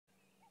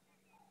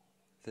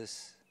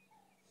This,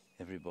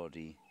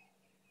 everybody,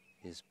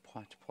 is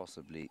quite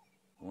possibly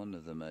one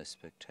of the most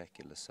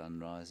spectacular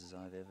sunrises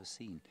I've ever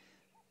seen.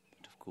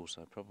 But of course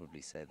I probably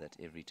say that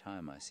every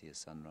time I see a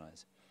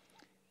sunrise.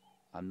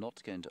 I'm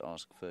not going to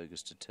ask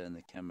Fergus to turn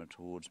the camera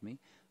towards me.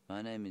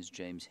 My name is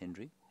James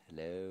Hendry.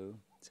 Hello.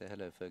 Say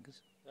hello,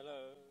 Fergus.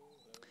 Hello.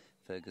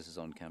 Fergus is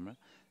on camera,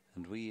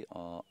 and we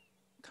are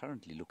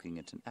currently looking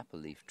at an apple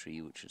leaf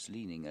tree which is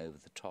leaning over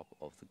the top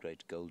of the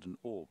great golden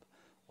orb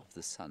of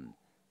the sun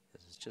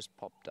that has just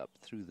popped up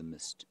through the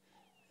mist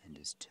and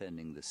is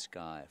turning the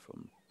sky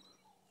from,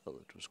 well,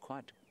 it was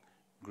quite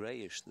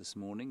greyish this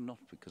morning, not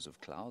because of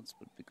clouds,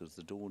 but because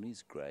the dawn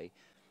is grey,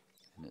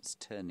 and it's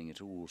turning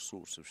it all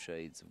sorts of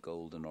shades of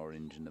gold and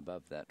orange, and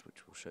above that,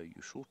 which we'll show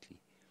you shortly,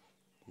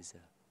 is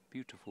a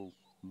beautiful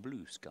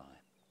blue sky.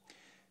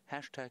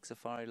 Hashtag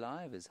Safari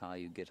Live is how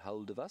you get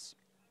hold of us,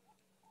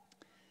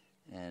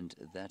 and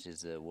that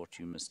is what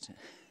you must...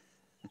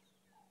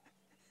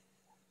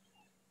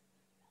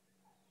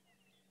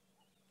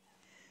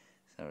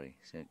 Sorry,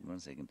 1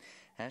 second.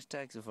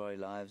 Hashtag Safari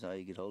Live is how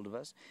you get hold of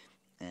us,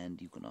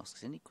 and you can ask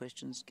us any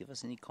questions, give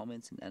us any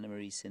comments. And Anna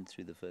Marie sent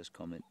through the first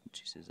comment.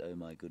 She says, "Oh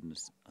my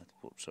goodness,"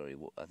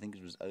 I think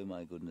it was, "Oh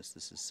my goodness,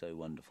 this is so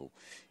wonderful."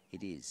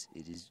 It is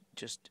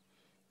just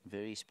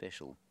very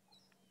special.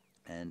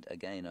 And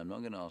again, I'm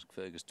not going to ask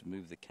Fergus to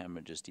move the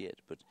camera just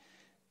yet, but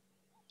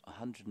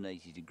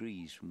 180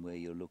 degrees from where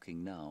you're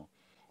looking now,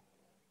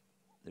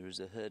 there is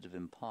a herd of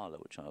impala,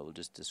 which I will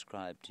just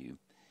describe to you.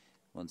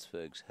 Once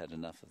Fergus had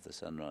enough of the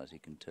sunrise, he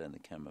can turn the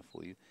camera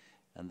for you.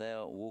 And they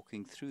are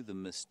walking through the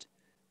mist,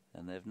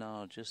 and they've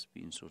now just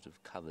been sort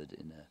of covered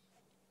in a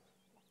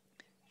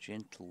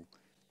gentle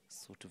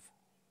sort of,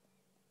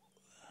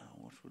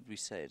 what would we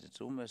say?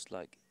 It's almost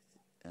like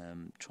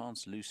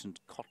translucent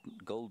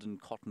golden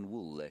cotton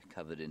wool they're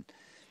covered in.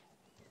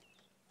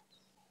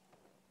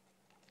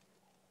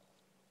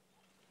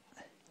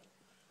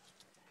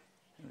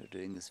 We're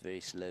doing this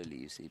very slowly,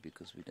 you see,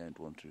 because we don't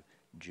want to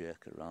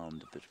jerk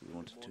around a bit. We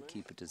wanted to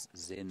keep it as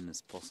zen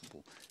as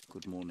possible.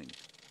 Good morning.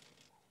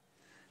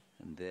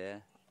 And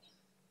there,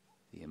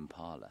 the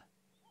impala.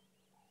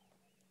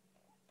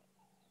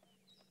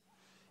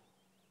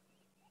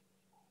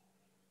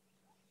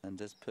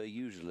 And as per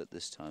usual at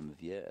this time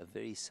of year, a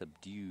very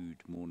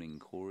subdued morning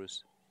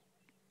chorus.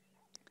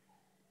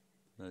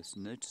 Most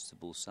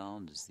noticeable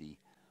sound is the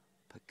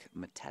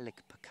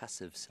metallic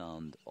percussive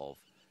sound of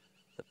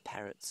the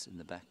parrots in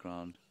the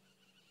background,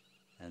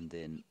 and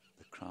then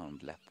the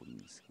crowned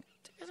lapwings.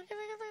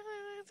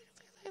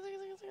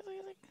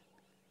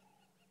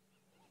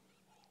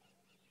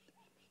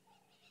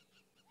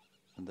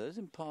 And those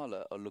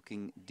impala are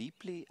looking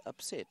deeply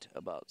upset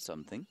about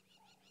something.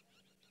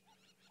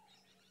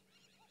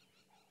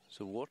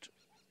 So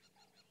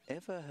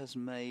whatever has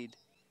made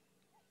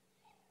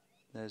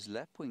those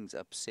lapwings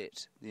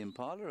upset, the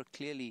impala are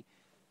clearly...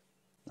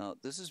 Now,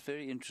 this is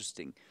very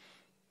interesting.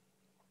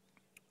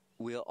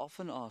 We are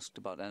often asked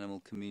about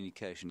animal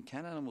communication.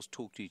 Can animals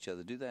talk to each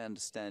other? Do they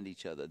understand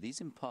each other? These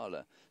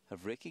impala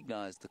have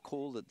recognized the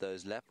call that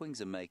those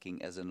lapwings are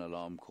making as an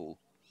alarm call.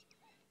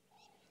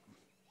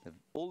 They've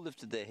all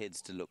lifted their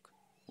heads to look,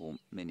 or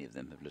many of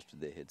them have lifted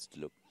their heads to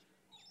look.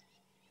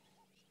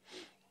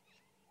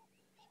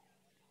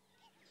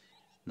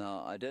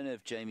 Now, I don't know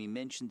if Jamie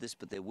mentioned this,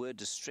 but there were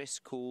distress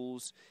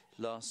calls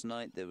last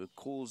night. There were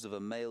calls of a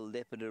male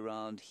leopard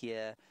around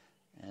here,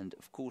 and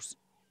of course,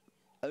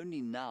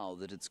 only now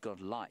that it's got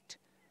light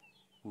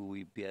will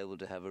we be able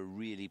to have a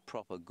really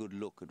proper good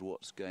look at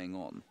what's going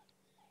on.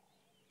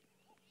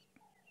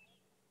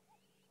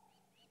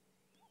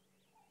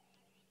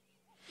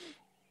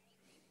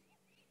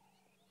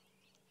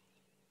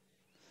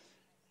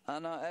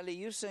 Now, Ali,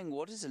 you're saying,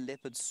 what is a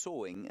leopard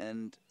sawing,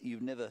 and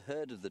you've never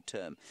heard of the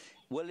term.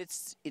 Well,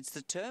 it's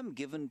the term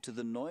given to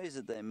the noise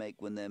that they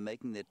make when they're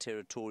making their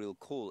territorial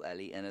call,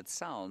 Ali, and it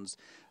sounds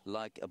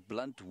like a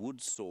blunt wood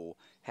saw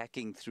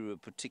hacking through a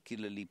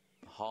particularly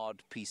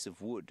hard piece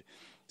of wood.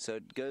 So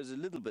it goes a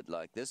little bit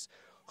like this.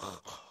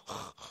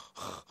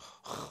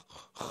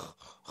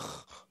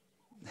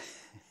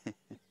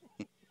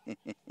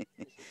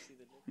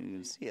 You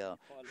can see how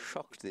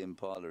shocked the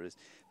impala is.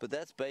 But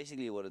that's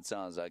basically what it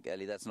sounds like,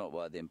 Ali. That's not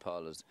why the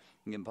impala's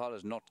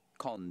not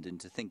conned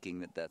into thinking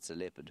that that's a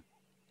leopard.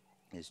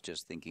 It's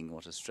just thinking,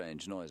 what a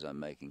strange noise I'm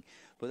making.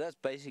 But that's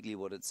basically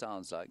what it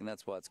sounds like, and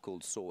that's why it's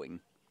called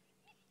sawing.